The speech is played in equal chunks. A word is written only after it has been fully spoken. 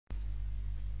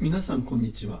皆さんこん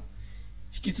にちは。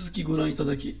引き続きご覧いた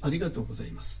だきありがとうござい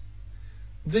ます。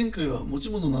前回は持ち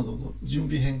物などの準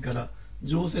備編から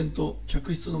乗船と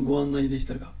客室のご案内でし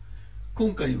たが、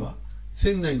今回は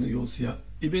船内の様子や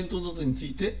イベントなどにつ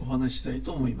いてお話ししたい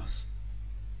と思います。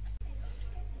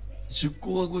出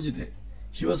港は5時で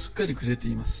日はすっかり暮れて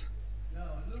います。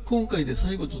今回で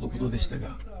最後とのことでした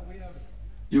が、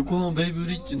横浜ベイブ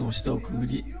リッジの下をくぐ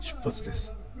り出発で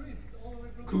す。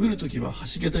くぐるときは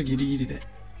橋桁ギリギリで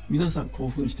皆さん興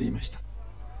奮していました。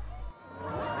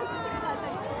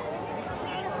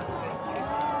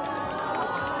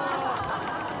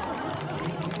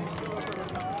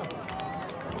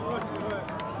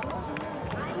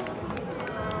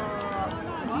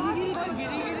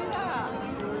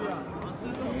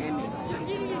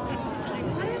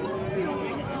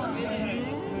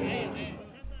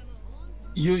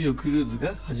いよいよクルーズ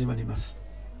が始まります。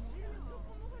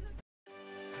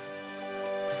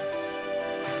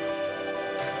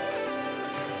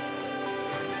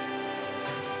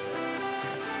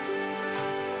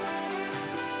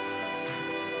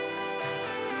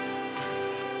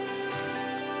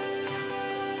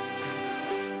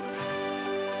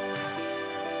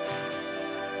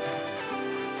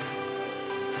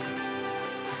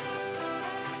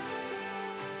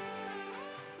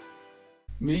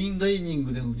メインダイニン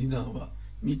グでのディナーは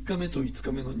3日目と5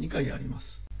日目の2回ありま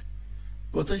す。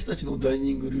私たちのダイ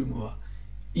ニングルームは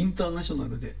インターナショナ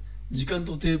ルで時間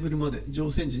とテーブルまで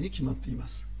乗船時に決まっていま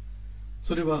す。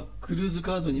それはクルーズ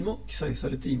カードにも記載さ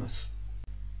れています。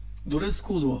ドレス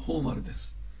コードはフォーマルで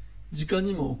す。時間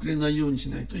にも遅れないようにし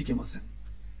ないといけません。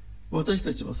私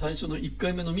たちは最初の1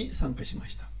回目のみ参加しま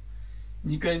した。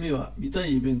2回目は見た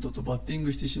いイベントとバッティン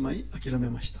グしてしまい諦め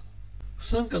ました。不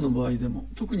参加の場合でも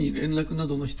特に連絡な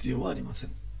どの必要はありませ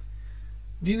ん。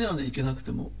ディナーで行けなく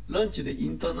てもランチでイ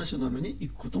ンターナショナルに行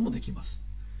くこともできます。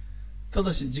た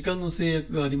だし時間の制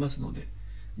約がありますので、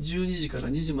12時から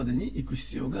2時までに行く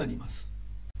必要があります。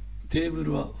テーブ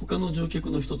ルは他の乗客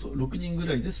の人と6人ぐ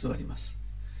らいで座ります。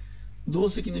同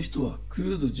席の人はク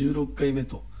ルーズ16回目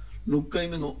と6回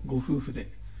目のご夫婦で、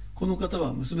この方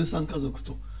は娘さん家族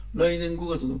と来年5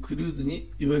月のクルーズ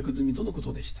に予約済みとのこ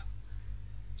とでした。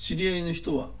知り合いの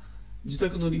人は自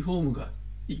宅のリフォームが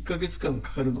1ヶ月間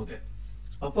かかるので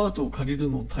アパートを借りる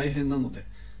の大変なので、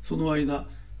その間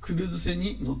クルーズ船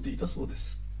に乗っていたそうで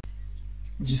す。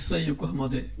実際横浜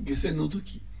で下船の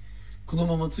時、この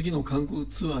まま次の観光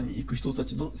ツアーに行く人た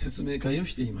ちの説明会を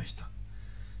していました。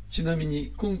ちなみ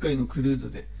に今回のクルー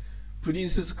ズでプリ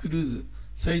ンセスクルーズ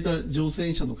最多乗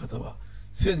船者の方は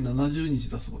1070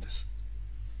日だそうです。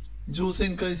乗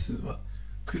船回数は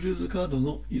クルーズカード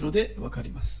の色で分か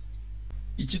ります。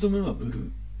1度目はブル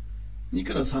ー、2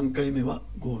から3回目は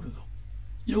ゴールド、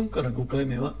4から5回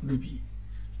目はルビ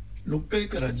ー、6回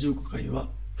から15回は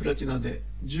プラチナで、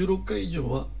16回以上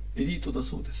はエリートだ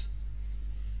そうです。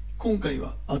今回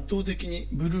は圧倒的に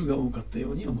ブルーが多かった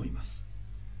ように思います。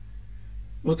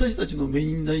私たちのメ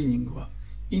インダイニングは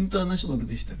インターナショナル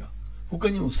でしたが、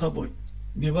他にもサボイ、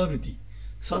ベバルディ、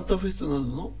サンタフェスなど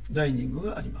のダイニング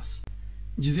があります。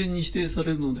事前に指定さ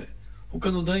れるので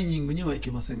他のダイニングには行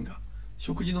けませんが、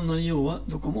食事の内容は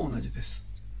どこも同じです。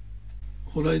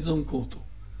ホライゾンコート、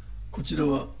こちら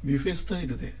はビュッフェスタイ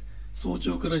ルで早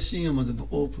朝から深夜までの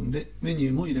オープンでメニュ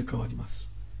ーも入れ替わります。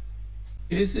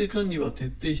衛生管理は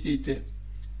徹底していて、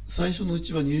最初のう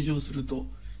ちは入場すると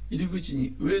入り口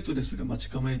にウェイトレスが待ち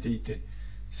構えていて、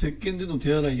石鹸での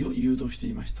手洗いを誘導して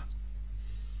いました。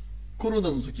コロ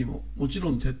ナの時ももちろ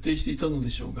ん徹底していたので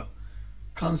しょうが、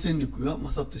感染力が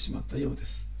勝ってしまったようで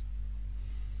す。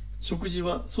食事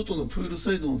は外のプール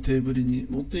サイドのテーブルに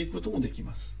持っていくこともでき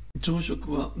ます。朝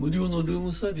食は無料のルー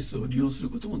ムサービスを利用する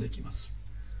こともできます。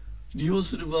利用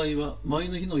する場合は前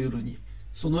の日の夜に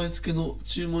備え付けの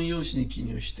注文用紙に記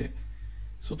入して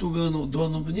外側のドア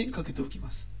ノブにかけておきま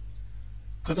す。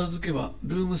片付けは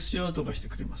ルームスチュワードがして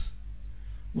くれます。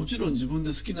もちろん自分で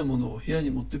好きなものを部屋に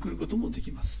持ってくることもで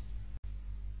きます。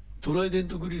トライデン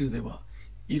トグリルでは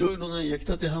いろいろな焼き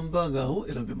たてハンバーガーを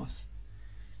選べます。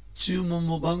注文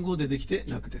も番号でできて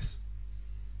楽です。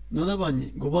7番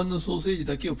に5番のソーセージ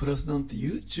だけをプラスなんて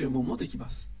いう注文もできま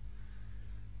す。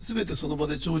すべてその場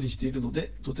で調理しているの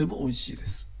でとても美味しいで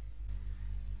す。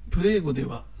プレーゴで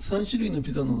は3種類の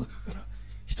ピザの中から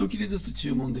1切れずつ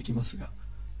注文できますが、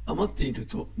余っている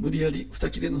と無理やり2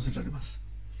切れ乗せられます。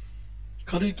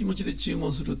軽い気持ちで注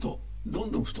文するとど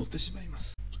んどん太ってしまいま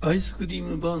す。アイスクリー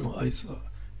ムバーのアイスは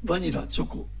バニラ、チョ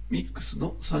コ、ミックス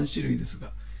の3種類です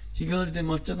が、日替わりで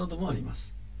抹茶などもありま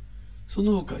す。そ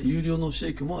の他有料のシェ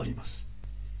イクもあります。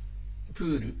プ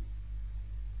ール。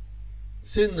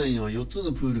船内には4つ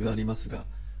のプールがありますが、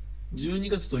12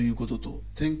月ということと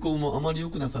天候もあまり良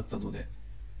くなかったので、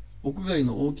屋外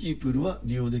の大きいプールは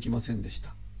利用できませんでし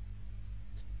た。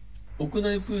屋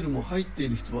内プールも入ってい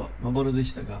る人はまばらで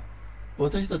したが、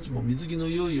私たちも水着の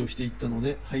用意をしていったの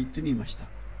で入ってみました。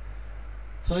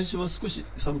最初は少し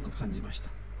寒く感じました。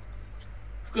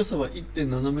深さは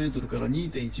 1.7 メートルから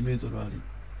 2.1 メートルあり、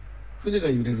船が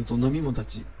揺れると波も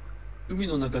立ち、海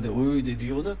の中で泳いでいる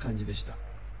ような感じでした。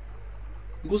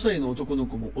5歳の男の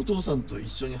子もお父さんと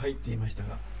一緒に入っていました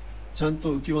が、ちゃん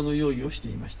と浮き輪の用意をして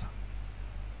いました。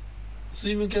ス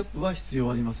イムキャップは必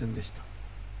要ありませんでした。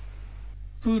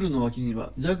プールの脇に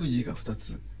はジャグジーが2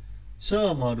つ、シャ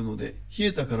ワーもあるので冷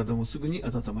えた体もすぐに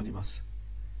温まります。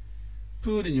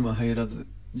プールには入らず、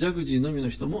ジャグジーのみの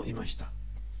人もいました。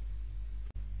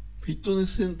フィットネ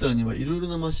スセンターにはいろいろ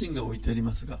なマシンが置いてあり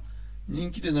ますが、人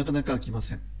気でなかなか飽きま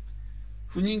せん。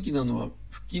不人気なのは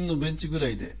腹筋のベンチぐら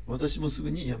いで、私もす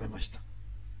ぐにやめました。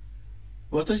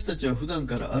私たちは普段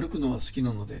から歩くのは好き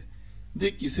なので、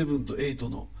デッキ7と8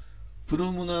のプ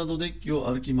ロムナードデッキを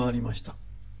歩き回りました。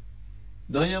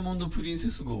ダイヤモンドプリンセ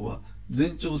ス号は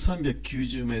全長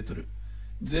390メートル、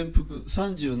全幅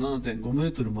 37.5 メ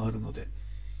ートルもあるので、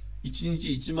1日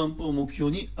1万歩を目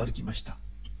標に歩きました。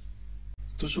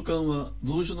図書館は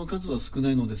蔵書の数は少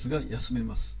ないのですが休め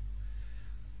ます。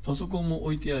パソコンも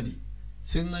置いてあり、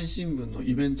船内新聞の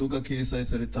イベントが掲載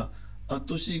された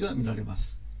@Cが見られま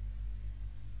す。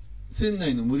船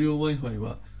内の無料 Wi-Fi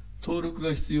は登録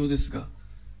が必要ですが、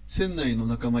船内の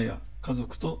仲間や家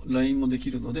族と LINE もでき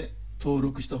るので登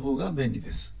録した方が便利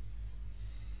です。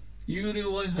有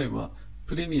料 Wi-Fi は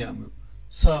プレミアム、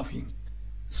サーフィン、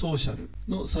ソーシャル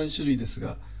の3種類です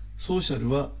が、ソーシャル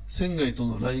は船外と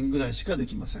の LINE ぐらいしかで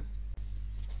きません。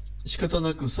仕方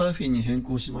なくサーフィンに変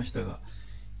更しましたが、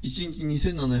1日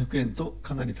2700円と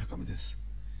かなり高めです。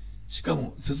しか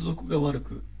も接続が悪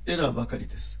くエラーばかり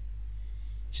です。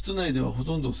室内ではほ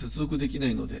とんど接続できな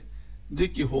いので、デ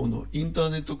ッキ4のインター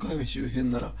ネットカフェ周辺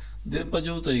なら電波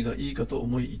状態がいいかと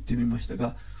思い行ってみました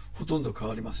が、ほとんど変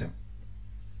わりません。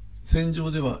船上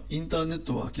ではインターネッ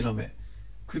トを諦め、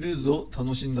クルーズを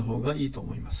楽しんだ方がいいと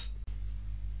思います。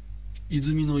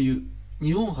泉の湯、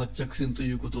日本発着船と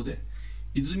いうことで、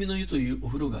泉の湯というお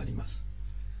風呂があります。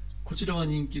こちらは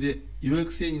人気で予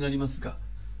約制になりますが、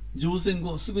乗船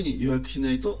後すぐに予約し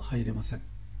ないと入れません。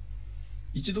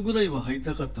一度ぐらいは入り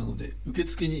たかったので受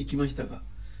付に行きましたが、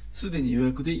すでに予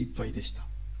約でいっぱいでした。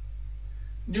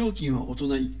料金は大人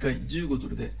1回15ド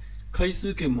ルで、回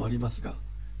数券もありますが、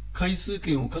回数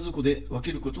券を家族で分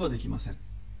けることはできません。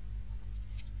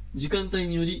時間帯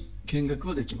により見学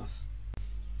はできます。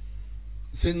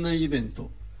船内イベン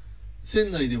ト。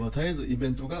船内では絶えずイベ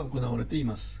ントが行われてい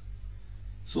ます。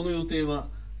その予定は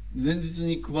前日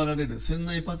に配られる船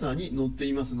内パターに載って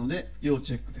いますので要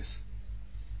チェックです。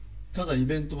ただイ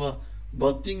ベントは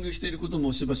バッティングしていること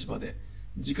もしばしばで、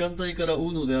時間帯から追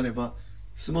うのであれば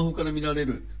スマホから見られ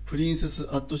るプリンセス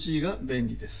@Cが便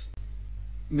利です。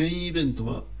メインイベント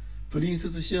はプリンセ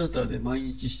スシアターで毎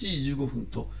日7時15分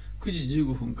と9時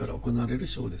15分から行われる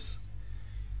ショーです。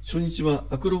初日は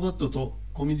アクロバットと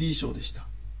コメディーショーでした。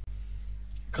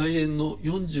開演の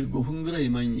45分ぐらい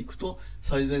前に行くと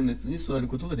最前列に座る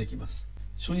ことができます。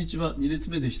初日は2列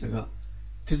目でしたが、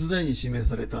手伝いに指名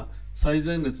された最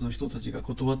前列の人たちが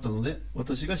断ったので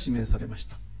私が指名されまし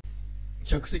た。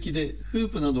客席でフー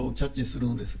プなどをキャッチする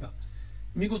のですが、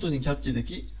見事にキャッチで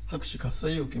き拍手喝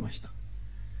采を受けました。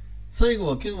最後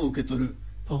は券を受け取る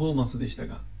パフォーマンスでした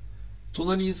が、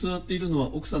隣に座っているの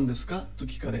は奥さんですかと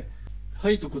聞かれ、は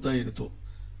いと答えると、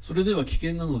それでは危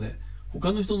険なので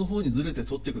他の人の方にずれて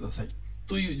撮ってください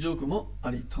というジョークも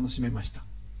あり楽しめました。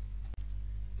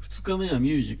2日目は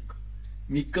ミュージック、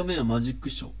3日目はマジック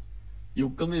ショー、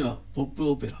4日目はポップ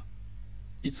オペラ、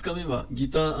5日目はギ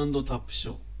ター&タップシ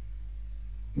ョー、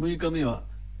6日目は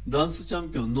ダンスチャ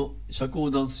ンピオンの社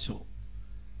交ダンスショ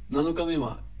ー、7日目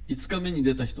は5日目に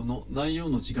出た人の内容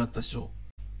の違ったショ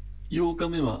ー、8日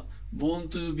目はBorn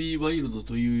to be Wild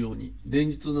というように連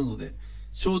日なので、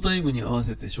ショータイムに合わ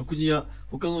せて食事や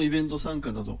他のイベント参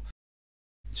加など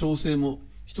調整も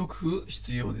一工夫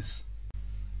必要です。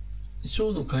シ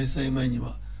ョーの開催前に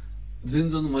は前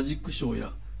座のマジックショー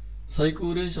や最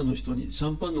高齢者の人にシ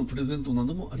ャンパンのプレゼントな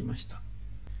どもありました。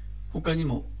他に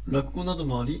も落語など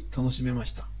もあり楽しめま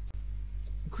した。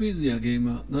クイズやゲーム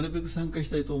はなるべく参加し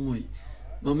たいと思い、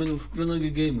豆の袋投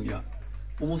げゲームや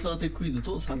重さ当てクイズ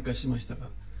と参加しましたが、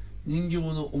人形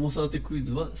の重さ当てクイ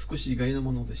ズは少し意外な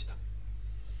ものでした。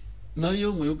内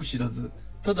容もよく知らず、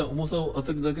ただ重さを当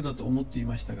てるだけだと思ってい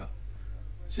ましたが、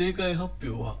正解発表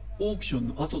はオークション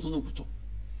の後とのこと。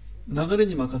流れ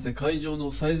に任せ会場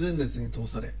の最前列に通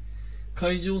され、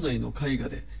会場内の絵画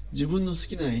で自分の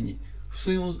好きな絵に付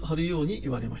箋を貼るように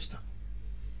言われました。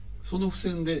その付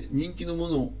箋で人気のも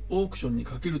のをオークションに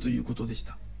かけるということでし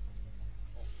た。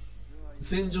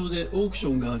船上でオークシ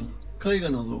ョンがあり、絵画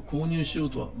などを購入しよう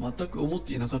とは全く思っ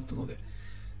ていなかったので、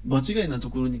場違いなと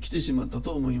ころに来てしまった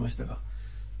と思いましたが、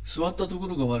座ったとこ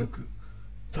ろが悪く、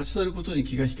立ち去ることに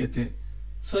気が引けて、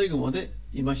最後まで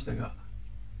いましたが、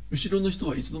後ろの人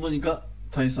はいつの間にか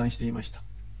退散していました。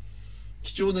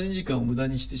貴重な2時間を無駄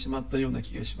にしてしまったような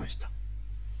気がしました。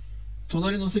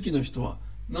隣の席の人は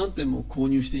何点も購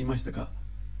入していましたが、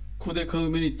ここで買う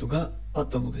メリットがあっ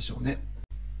たのでしょうね。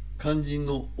肝心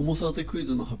の重さ当てクイ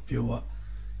ズの発表は、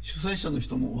主催者の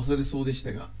人も忘れそうでし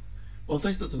たが、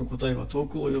私たちの答えは遠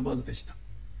く及ばずでした。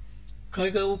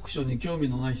海外オークションに興味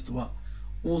のない人は、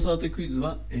重さ当てクイズ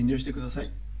は遠慮してくださ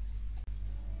い。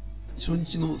初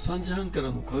日の3時半か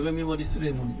らの鏡割りセ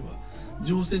レモニーは、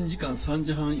乗船時間3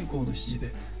時半以降の指示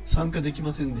で参加でき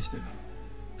ませんでしたが、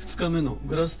2日目の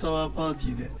グラスタワーパーティ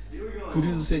ーでクル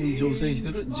ーズ船に乗船して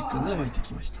いる実感が湧いて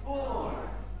きました。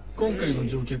今回の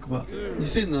乗客は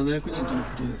2700人との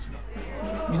ことですが、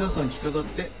皆さん着飾っ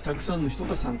てたくさんの人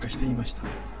が参加していました。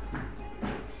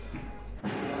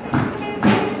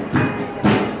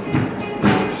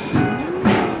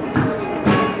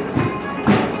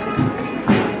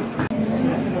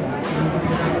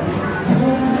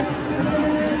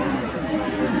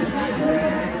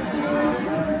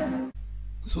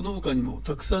その他にも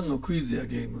たくさんのクイズや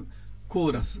ゲーム、コ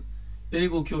ーラス、英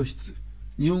語教室、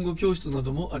日本語教室な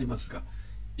どもありますが、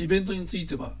イベントについ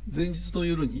ては前日の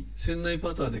夜に船内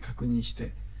パターで確認し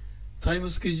て、タイム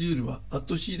スケジュールは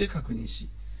@Cで確認し、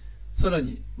さら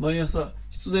に毎朝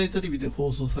室内テレビで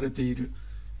放送されている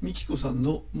ミキコさん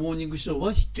のモーニングショー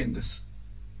は必見です。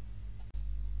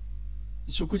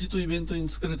食事とイベントに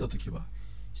疲れた時は、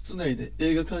室内で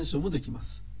映画鑑賞もできま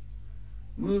す。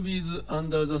ムービーズ・アン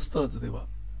ダー・ザ・スターズでは、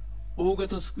大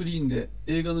型スクリーンで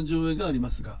映画の上映があり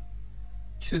ますが、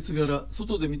季節柄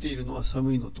外で見ているのは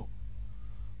寒いのと、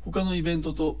他のイベン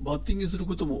トとバッティングする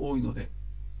ことも多いので、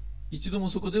一度も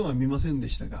そこでは見ませんで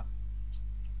したが、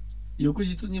翌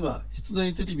日には室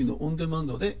内テレビのオンデマン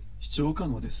ドで視聴可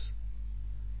能です。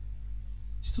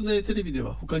室内テレビで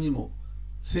は他にも、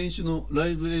選手のラ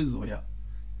イブ映像や、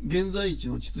現在地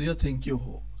の地図や天気予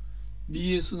報、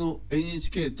BS の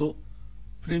NHK と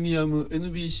プレミアム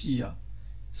NBC や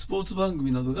スポーツ番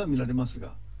組などが見られます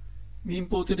が、民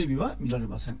放テレビは見られ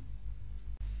ません。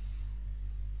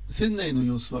船内の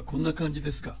様子はこんな感じ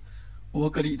ですが、お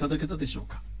分かりいただけたでしょう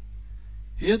か。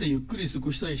部屋でゆっくり過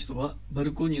ごしたい人はバ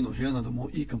ルコニーの部屋なども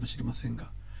いいかもしれません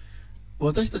が、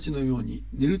私たちのように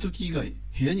寝るとき以外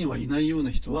部屋にはいないよう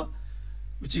な人は、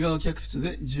内側客室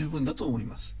で十分だと思い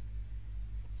ます。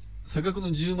差額の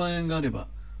10万円があれば、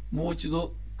もう一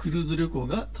度クルーズ旅行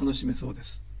が楽しめそうで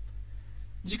す。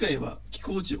次回は寄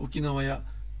港地沖縄や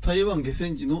台湾下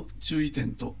船時の注意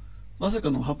点とまさか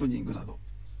のハプニングなど、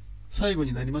最後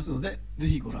になりますので、ぜ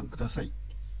ひご覧ください。